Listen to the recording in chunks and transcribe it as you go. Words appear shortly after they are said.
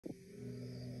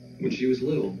When she was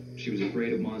little, she was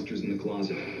afraid of monsters in the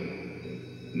closet.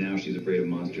 Now she's afraid of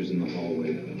monsters in the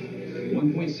hallway.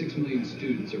 1.6 million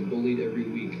students are bullied every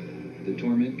week. The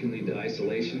torment can lead to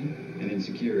isolation and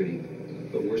insecurity.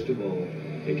 But worst of all,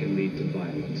 it can lead to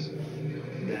violence.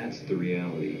 That's the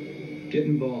reality. Get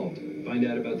involved. Find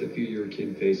out about the fear your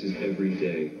kid faces every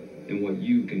day and what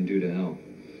you can do to help.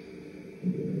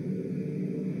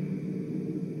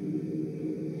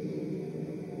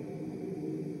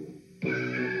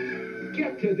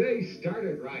 Get today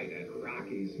started right at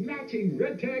Rocky's matching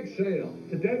red tag sale.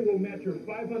 Today we'll match your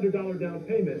 $500 down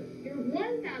payment. Your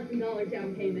 $1,000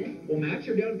 down payment. We'll match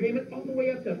your down payment all the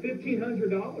way up to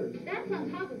 $1,500. That's on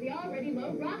top of the already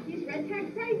low Rocky's red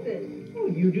tag prices. Oh,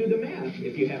 you do the math.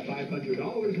 If you have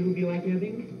 $500, it'll be like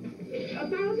having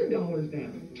 $1,000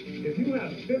 down. If you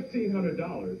have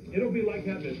 $1,500, it'll be like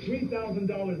having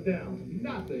 $3,000 down.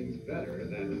 Nothing's better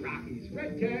than Rocky's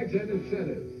red tags and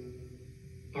incentives.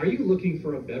 Are you looking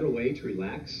for a better way to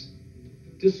relax?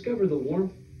 Discover the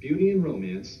warmth, beauty, and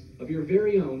romance of your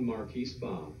very own Marquee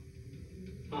Spa.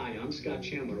 Hi, I'm Scott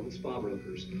Chandler with Spa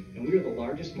Brokers, and we are the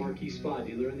largest Marquee Spa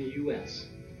dealer in the U.S.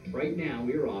 Right now,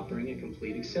 we are offering a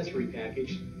complete accessory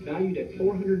package valued at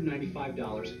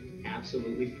 $495,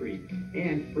 absolutely free,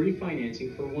 and free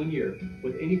financing for 1 year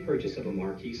with any purchase of a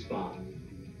Marquee Spa.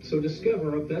 So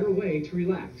discover a better way to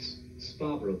relax.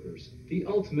 Spa Brokers, the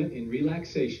ultimate in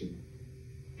relaxation.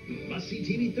 Must-see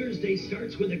TV Thursday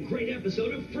starts with a great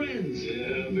episode of Friends.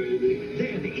 Yeah, baby.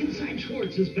 Then Inside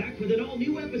Schwartz is back with an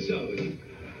all-new episode.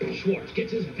 Schwartz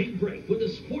gets his big break with the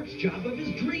sports job of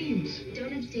his dreams.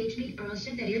 Don't upstage me or I'll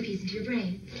shove that earpiece into your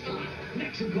brain.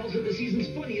 Nixon calls it the season's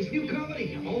funniest new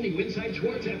comedy. All-new Inside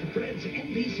Schwartz after Friends,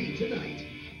 NBC tonight.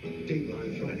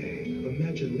 Dateline Friday.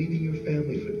 Imagine leaving your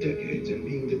family for decades and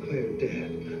being declared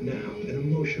dead. Now, an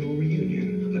emotional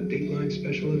reunion. A Dateline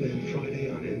special event Friday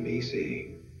on NBC.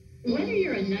 Whether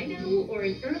you're a night owl or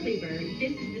an early bird,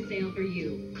 this is the sale for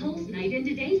you. Kohl's Night and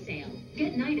Today sale.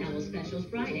 Get night owl specials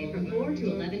Friday from 4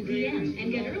 to 11 p.m.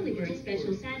 and get early bird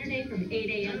specials Saturday from 8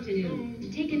 a.m. to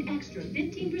noon. Take an extra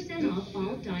 15% off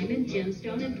all diamond,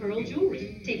 gemstone, and pearl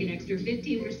jewelry. Take an extra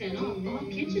 15% off all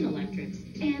kitchen electrics.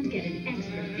 And get an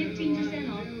extra 15%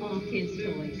 off all kids'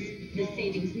 toys. The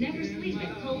savings never sleep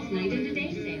at Kohl's Night and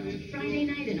Today sale. Friday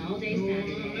night and all day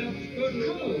Saturday.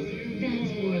 Kohl's,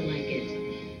 that's more like it.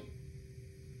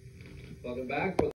 Welcome back.